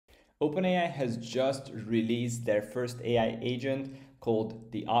OpenAI has just released their first AI agent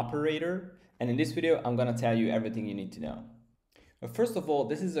called the Operator, and in this video, I'm gonna tell you everything you need to know. But first of all,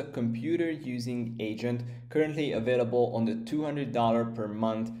 this is a computer using agent currently available on the $200 per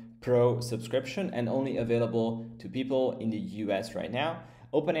month Pro subscription and only available to people in the US right now.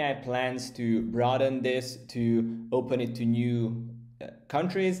 OpenAI plans to broaden this to open it to new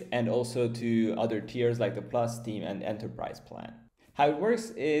countries and also to other tiers like the Plus, Team, and Enterprise plan. How it works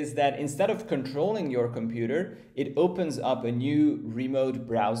is that instead of controlling your computer, it opens up a new remote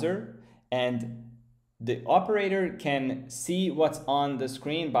browser, and the operator can see what's on the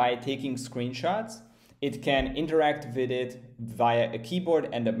screen by taking screenshots. It can interact with it via a keyboard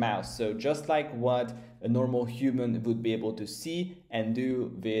and a mouse. So just like what a normal human would be able to see and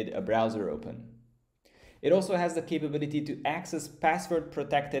do with a browser open. It also has the capability to access password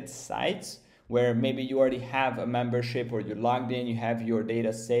protected sites where maybe you already have a membership or you're logged in, you have your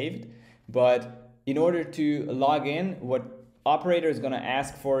data saved. But in order to log in, what operator is gonna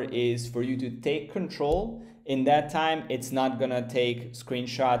ask for is for you to take control. In that time, it's not gonna take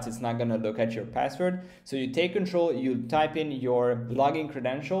screenshots, it's not gonna look at your password. So you take control, you type in your login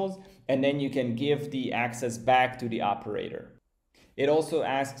credentials, and then you can give the access back to the operator. It also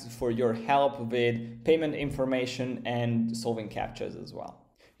asks for your help with payment information and solving CAPTCHAs as well.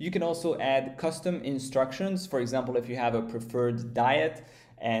 You can also add custom instructions. For example, if you have a preferred diet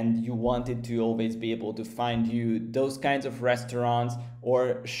and you wanted to always be able to find you those kinds of restaurants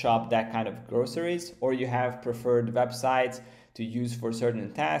or shop that kind of groceries, or you have preferred websites to use for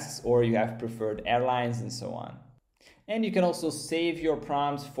certain tasks, or you have preferred airlines and so on. And you can also save your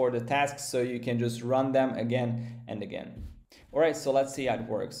prompts for the tasks so you can just run them again and again. All right, so let's see how it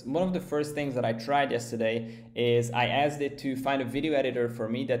works. One of the first things that I tried yesterday is I asked it to find a video editor for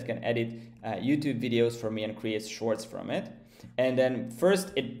me that can edit YouTube videos for me and create shorts from it. And then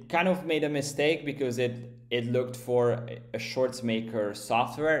first it kind of made a mistake because it looked for a shorts maker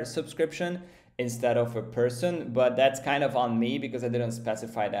software subscription instead of a person, but that's kind of on me because I didn't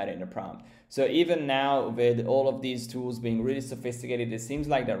specify that in the prompt. So even now with all of these tools being really sophisticated, it seems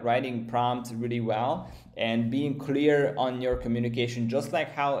like they're writing prompts really well and being clear on your communication, just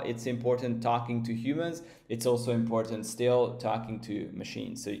like how it's important talking to humans, it's also important still talking to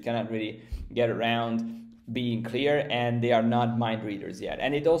machines. So you cannot really get around being clear, and they are not mind readers yet.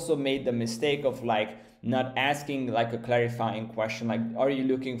 And it also made the mistake of like not asking like a clarifying question, like, are you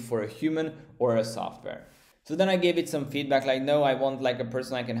looking for a human or a software? So then I gave it some feedback like, no, I want like a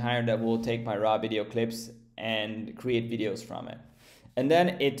person I can hire that will take my raw video clips and create videos from it. And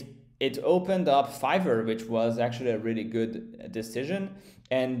then it opened up Fiverr, which was actually a really good decision,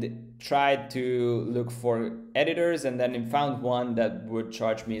 and tried to look for editors, and then it found one that would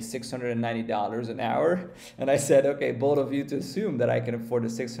charge me $690 an hour. And I said, okay, bold of you to assume that I can afford a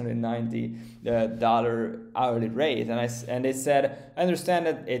 $690 hourly rate. And they said, I understand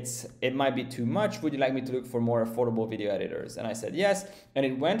that it might be too much. Would you like me to look for more affordable video editors? And I said, yes. And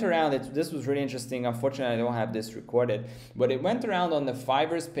it went around, this was really interesting. Unfortunately, I don't have this recorded, but it went around on the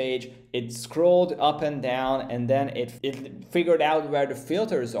Fiverr's page. It scrolled up and down, and then it figured out where the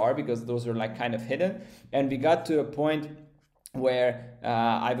filters are, because those are like kind of hidden. And we got to a point where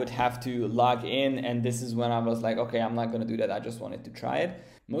I would have to log in, and this is when I was like, okay, I'm not going to do that. I just wanted to try it.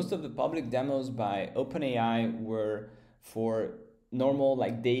 Most of the public demos by OpenAI were for normal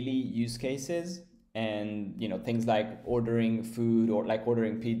like daily use cases, and things like ordering food or like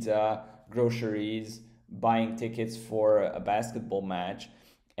ordering pizza, groceries, buying tickets for a basketball match.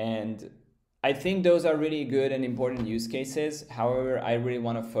 And I think those are really good and important use cases. However, I really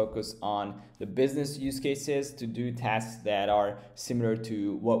want to focus on the business use cases to do tasks that are similar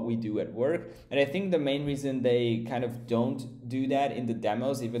to what we do at work. And I think the main reason they kind of don't do that in the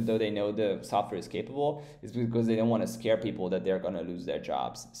demos, even though they know the software is capable, is because they don't want to scare people that they're going to lose their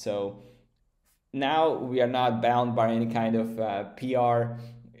jobs. So now we are not bound by any kind of PR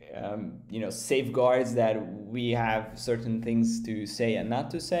safeguards that we have certain things to say and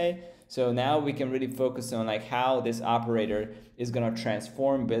not to say. So now we can really focus on like how this operator is going to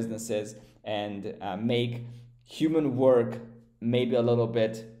transform businesses and make human work maybe a little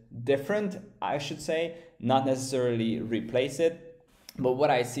bit different, I should say, not necessarily replace it. But what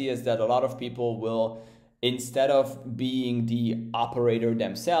I see is that a lot of people will, instead of being the operator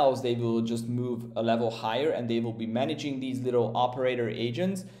themselves, they will just move a level higher and they will be managing these little operator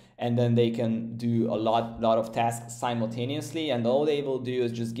agents, and then they can do a lot of tasks simultaneously, and all they will do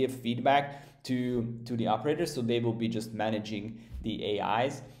is just give feedback to the operator. So they will be just managing the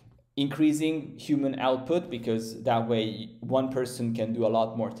AIs, increasing human output, because that way one person can do a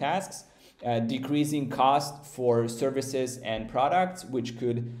lot more tasks. decreasing cost for services and products, which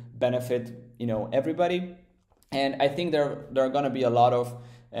could benefit everybody. And I think there are going to be a lot of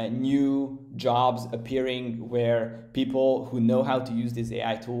new jobs appearing where people who know how to use these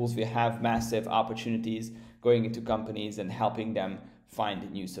AI tools will have massive opportunities going into companies and helping them find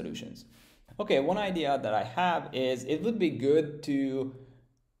new solutions. Okay, one idea that I have is it would be good to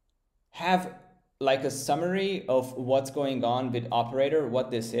have like a summary of what's going on with Operator,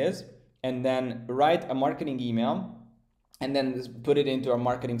 what this is, and then write a marketing email and then put it into our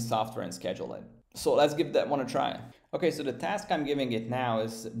marketing software and schedule it. So let's give that one a try. Okay, so the task I'm giving it now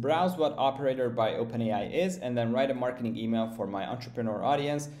is browse what Operator by OpenAI is and then write a marketing email for my entrepreneur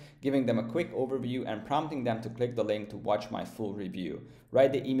audience, giving them a quick overview and prompting them to click the link to watch my full review.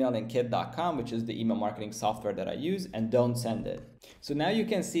 Write the email in kit.com, which is the email marketing software that I use, and don't send it. So now you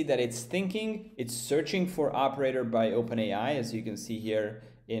can see that it's thinking, it's searching for Operator by OpenAI. As you can see here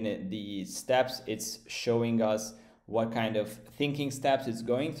in the steps, it's showing us what kind of thinking steps it's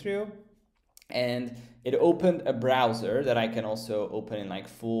going through. And it opened a browser that I can also open in like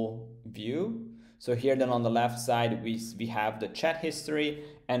full view. So here then on the left side, we have the chat history,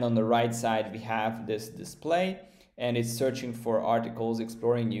 and on the right side, we have this display, and it's searching for articles,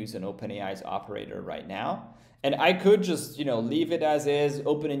 exploring news, and OpenAI's Operator right now. And I could just, leave it as is,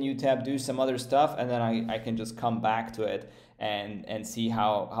 open a new tab, do some other stuff, and then I can just come back to it and see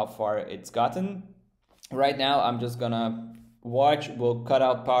how far it's gotten. Right now, I'm just gonna watch. We'll cut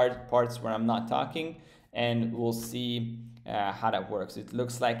out parts where I'm not talking, and we'll see how that works. It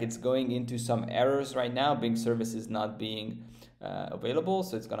looks like it's going into some errors right now. Bing service is not being available,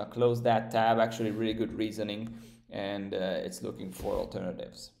 so it's gonna close that tab. Actually, really good reasoning, and it's looking for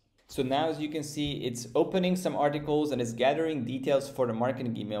alternatives. So now, as you can see, it's opening some articles and it's gathering details for the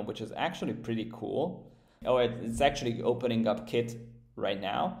marketing email, which is actually pretty cool. Oh, it's actually opening up Kit right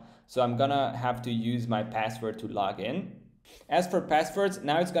now. So I'm gonna have to use my password to log in. As for passwords,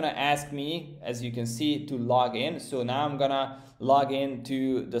 now it's gonna ask me, as you can see, to log in. So now I'm gonna log in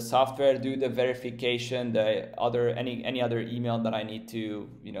to the software, do the verification, any other email that I need to,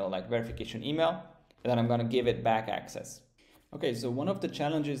 like verification email, and then I'm gonna give it back access. Okay, so one of the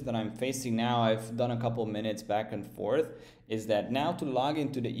challenges that I'm facing now, I've done a couple minutes back and forth, is that now to log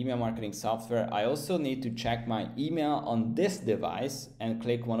into the email marketing software, I also need to check my email on this device and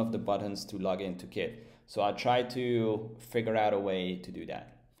click one of the buttons to log into Kit. So I'll try to figure out a way to do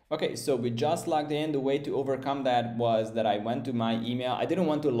that. Okay, so we just logged in. The way to overcome that was that I went to my email. I didn't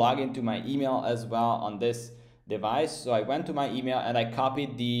want to log into my email as well on this device. So I went to my email and I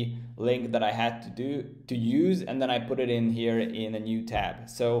copied the link that I had to use, and then I put it in here in a new tab.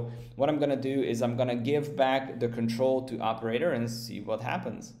 So what I'm gonna do is I'm gonna give back the control to Operator and see what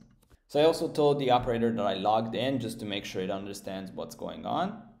happens. So I also told the Operator that I logged in just to make sure it understands what's going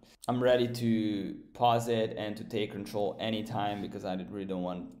on. I'm ready to pause it and to take control anytime because I really don't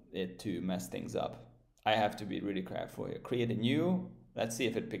want it to mess things up. I have to be really careful here. Create a new, let's see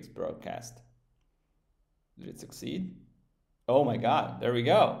if it picks broadcast. Did it succeed? Oh my God, there we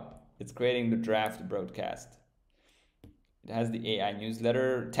go. It's creating the draft broadcast. It has the AI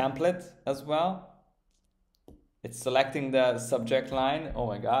newsletter template as well. It's selecting the subject line. Oh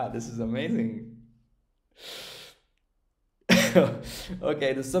my God, this is amazing.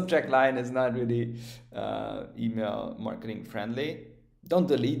 Okay, the subject line is not really email marketing friendly. Don't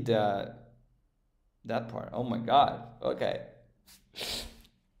delete that part. Oh my God. Okay.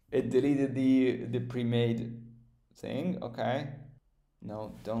 It deleted the pre-made thing. Okay.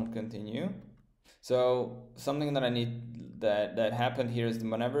 No, don't continue. So something that I need that happened here is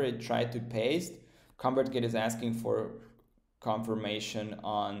whenever it tried to paste, ConvertKit is asking for confirmation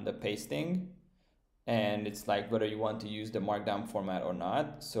on the pasting. And it's like whether you want to use the markdown format or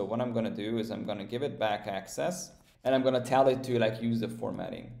not. So what I'm gonna do is I'm gonna give it back access and I'm gonna tell it to like use the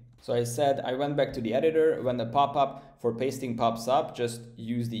formatting. So I said, I went back to the editor. When the pop-up for pasting pops up, just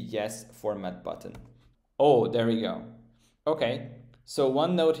use the yes format button. Oh, there we go. Okay, so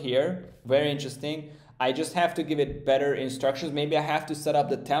one note here, very interesting. I just have to give it better instructions. Maybe I have to set up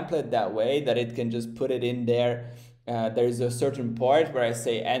the template that way that it can just put it in there. There's a certain part where I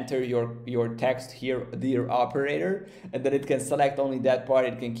say enter your text here, dear Operator, and then it can select only that part.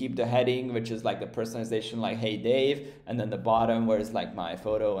 It can keep the heading, which is like the personalization, like hey Dave, and then the bottom where it's like my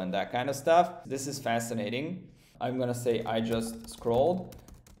photo and that kind of stuff. This is fascinating. I'm gonna say I just scrolled.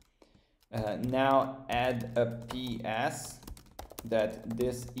 Now add a PS that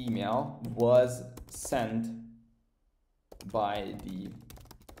this email was sent by the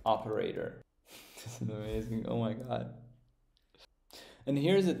Operator. This is amazing. Oh my God. And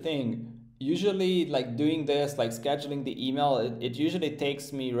here's the thing. usually like doing this, like scheduling the email, it usually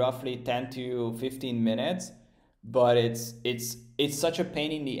takes me roughly 10 to 15 minutes, but it's such a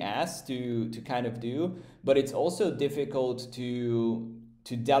pain in the ass to kind of do, but it's also difficult to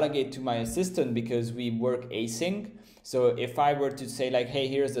delegate to my assistant because we work async. So if I were to say like, hey,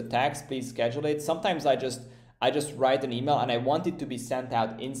 here's the text, please schedule it, sometimes I just write an email and I want it to be sent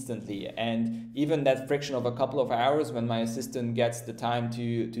out instantly. And even that friction of a couple of hours when my assistant gets the time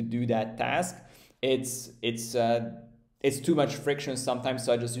to do that task, it's too much friction sometimes.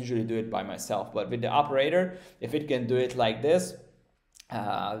 So I just usually do it by myself. But with the operator, if it can do it like this,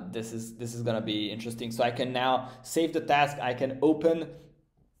 this is gonna be interesting. So I can now save the task. I can open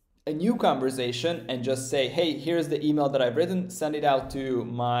a new conversation and just say, hey, here's the email that I've written, send it out to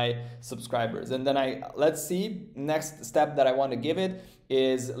my subscribers. And then let's see, next step that I want to give it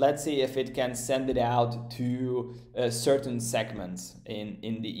is, let's see if it can send it out to certain segments in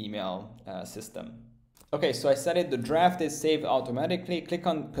the email system. Okay, so I set it, the draft is saved automatically. Click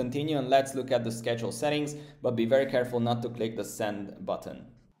on continue and let's look at the schedule settings, but be very careful not to click the send button.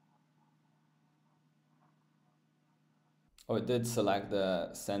 Oh, it did select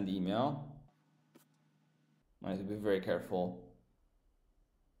the send email. I have to be very careful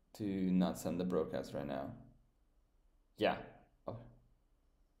to not send the broadcast right now. Yeah. Oh.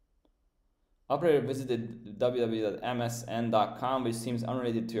 Operator visited www.msn.com, which seems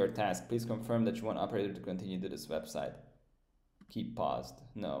unrelated to your task. Please confirm that you want operator to continue to this website. Keep paused.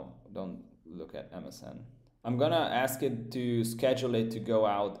 No, don't look at MSN. I'm gonna ask it to schedule it to go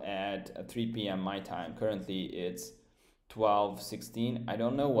out at 3 p.m. my time. Currently it's 12:16. I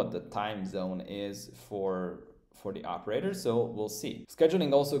don't know what the time zone is for the operator, so we'll see.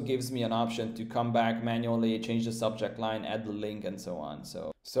 Scheduling also gives me an option to come back manually, change the subject line, add the link, and so on.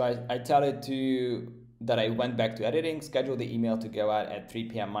 So I tell it that I went back to editing, schedule the email to go out at 3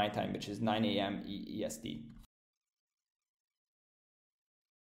 p.m. my time, which is 9 a.m. EST.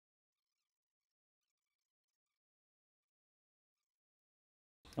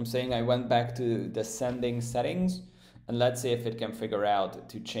 I'm saying I went back to the sending settings, and let's see if it can figure out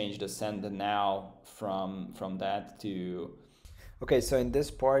to change the send now from that to... Okay, so in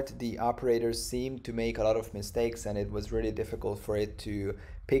this part, the operators seemed to make a lot of mistakes and it was really difficult for it to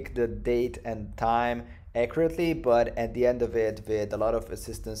pick the date and time accurately, but at the end of it, with a lot of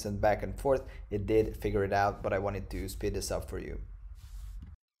assistance and back and forth, it did figure it out, but I wanted to speed this up for you.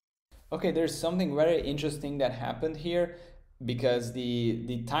 Okay, there's something very interesting that happened here, because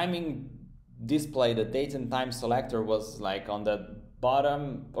the timing display, the date and time selector, was like on the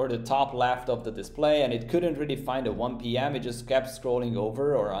bottom or the top left of the display, and it couldn't really find a 1 p.m. It just kept scrolling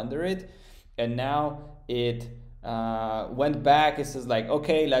over or under it, and now it went back. It says like,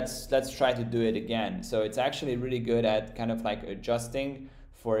 okay, let's try to do it again. So it's actually really good at kind of like adjusting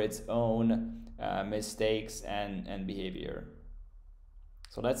for its own mistakes and behavior.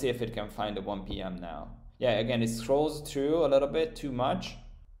 So let's see if it can find a 1 p.m. now. Yeah, again, it scrolls through a little bit too much.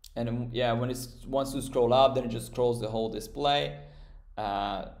 And yeah, when it wants to scroll up, then it just scrolls the whole display.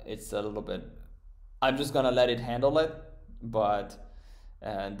 It's a little bit... I'm just gonna let it handle it, but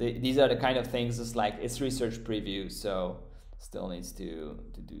these are the kind of things, it's like, it's research preview, so still needs to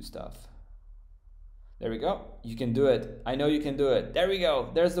do stuff. There we go. You can do it. I know you can do it. There we go.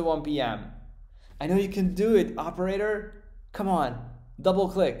 There's the 1 p.m. I know you can do it, operator. Come on, double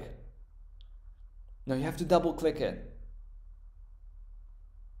click. No, you have to double click it.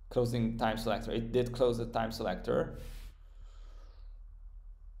 Closing time selector. It did close the time selector.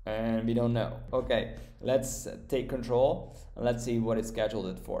 And we don't know. Okay, let's take control and let's see what it scheduled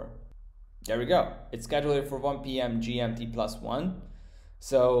it for. There we go. It's scheduled it for 1 p.m. GMT +1.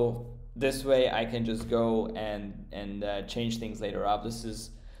 So this way I can just go and change things later up. This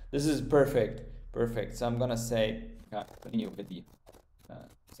is perfect. Perfect. So I'm gonna say continue with the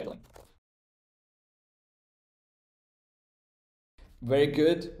scheduling. Very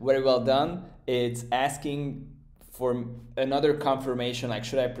good, very well done. It's asking for another confirmation, like,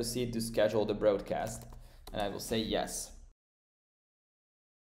 should I proceed to schedule the broadcast? And I will say yes.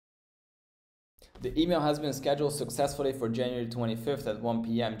 The email has been scheduled successfully for January 25th at 1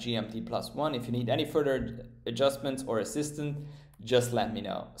 p.m. GMT +1. If you need any further adjustments or assistance, just let me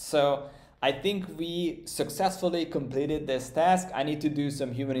know. So I think we successfully completed this task. I need to do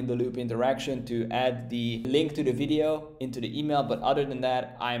some human in the loop interaction to add the link to the video into the email. But other than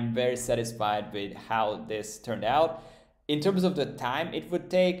that, I'm very satisfied with how this turned out. In terms of the time it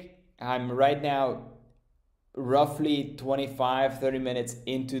would take, I'm right now roughly 25-30 minutes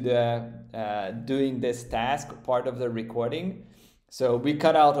into the doing this task, part of the recording. So we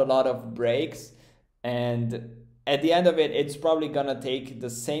cut out a lot of breaks, and at the end of it, it's probably gonna take the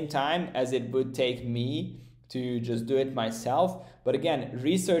same time as it would take me to just do it myself. But again,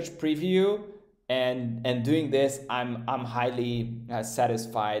 research preview and doing this, I'm highly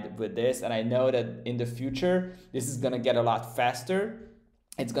satisfied with this, and I know that in the future this is gonna get a lot faster.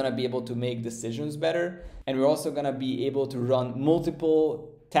 It's gonna be able to make decisions better, and we're also gonna be able to run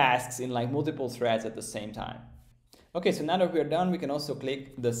multiple tasks in like multiple threads at the same time. Okay, so now that we're done, we can also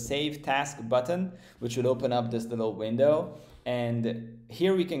click the Save Task button, which will open up this little window. And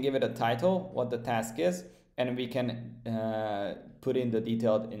here we can give it a title, what the task is, and we can put in the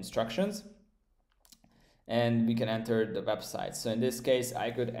detailed instructions. And we can enter the website. So in this case,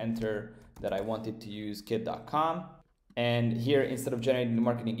 I could enter that I wanted to use kit.com. And here, instead of generating the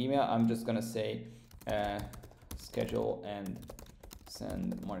marketing email, I'm just gonna say schedule and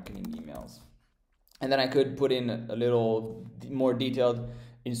send marketing emails. And then I could put in a little more detailed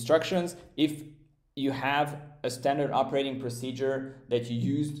instructions. If you have a standard operating procedure that you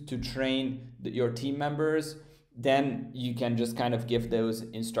used to train your team members, then you can just kind of give those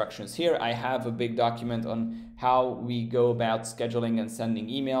instructions. Here I have a big document on how we go about scheduling and sending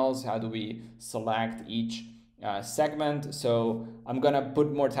emails. How do we select each segment? So I'm gonna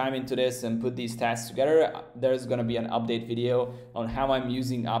put more time into this and put these tasks together. There's gonna be an update video on how I'm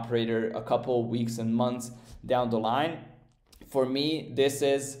using Operator a couple weeks and months down the line. For me, this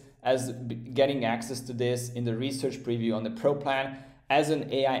is as getting access to this in the research preview on the Pro plan. As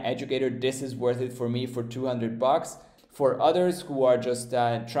an AI educator, this is worth it for me for $200. For others who are just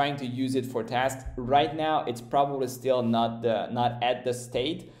trying to use it for tasks, right now it's probably still not at the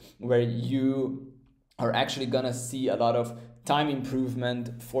state where you are actually gonna see a lot of time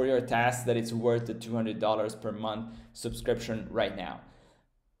improvement for your tasks that it's worth the $200 per month subscription right now.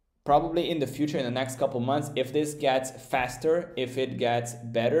 Probably in the future, in the next couple months, if this gets faster, if it gets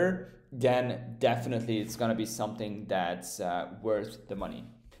better, then definitely it's gonna be something that's worth the money.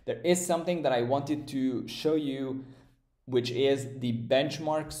 There is something that I wanted to show you, which is the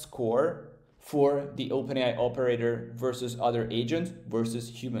benchmark score for the OpenAI operator versus other agents versus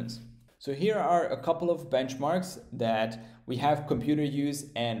humans. So here are a couple of benchmarks that we have: computer use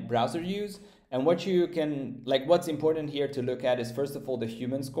and browser use. And what you can, like, what's important here to look at is first of all the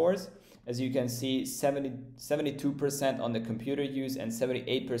human scores. As you can see, 72% on the computer use and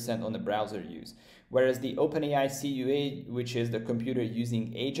 78% on the browser use. Whereas the OpenAI CUA, which is the computer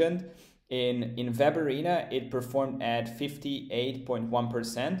using agent, in Webarena, it performed at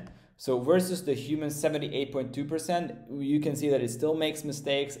 58.1%. So versus the human 78.2%, you can see that it still makes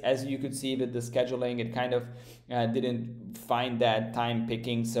mistakes. As you could see with the scheduling, it kind of didn't find that time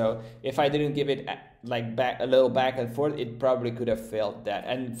picking. So if I didn't give it like a little back and forth, it probably could have failed that.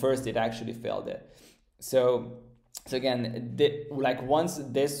 And first, it actually failed it. So again, like once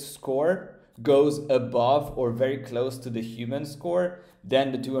this score goes above or very close to the human score,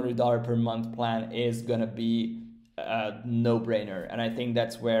 then the $200 per month plan is gonna be a no-brainer, and I think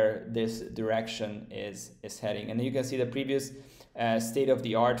that's where this direction is heading. And you can see the previous state of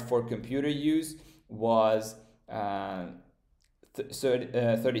the art for computer use was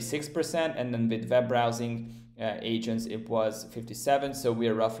 36%, and then with web browsing agents it was 57%. So we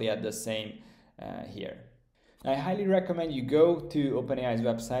are roughly at the same here. I highly recommend you go to OpenAI's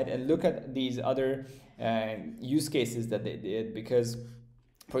website and look at these other use cases that they did, because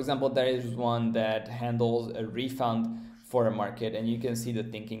for example, there is one that handles a refund for a market, and you can see the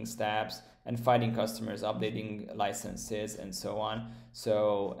thinking steps and finding customers, updating licenses, and so on.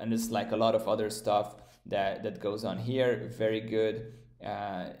 So, and it's like a lot of other stuff that goes on here. Very good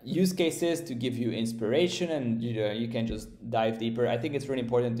use cases to give you inspiration, and you can just dive deeper. I think it's really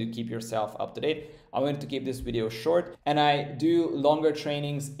important to keep yourself up to date. I wanted to keep this video short, and I do longer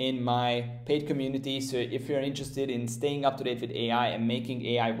trainings in my paid community. So if you're interested in staying up to date with AI and making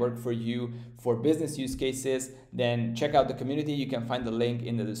AI work for you for business use cases, then check out the community. You can find the link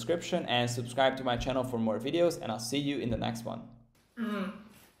in the description, and subscribe to my channel for more videos, and I'll see you in the next one.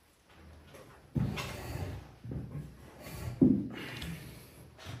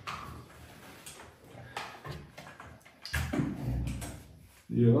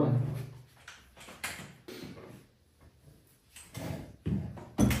 Ja.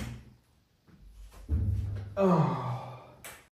 Oh.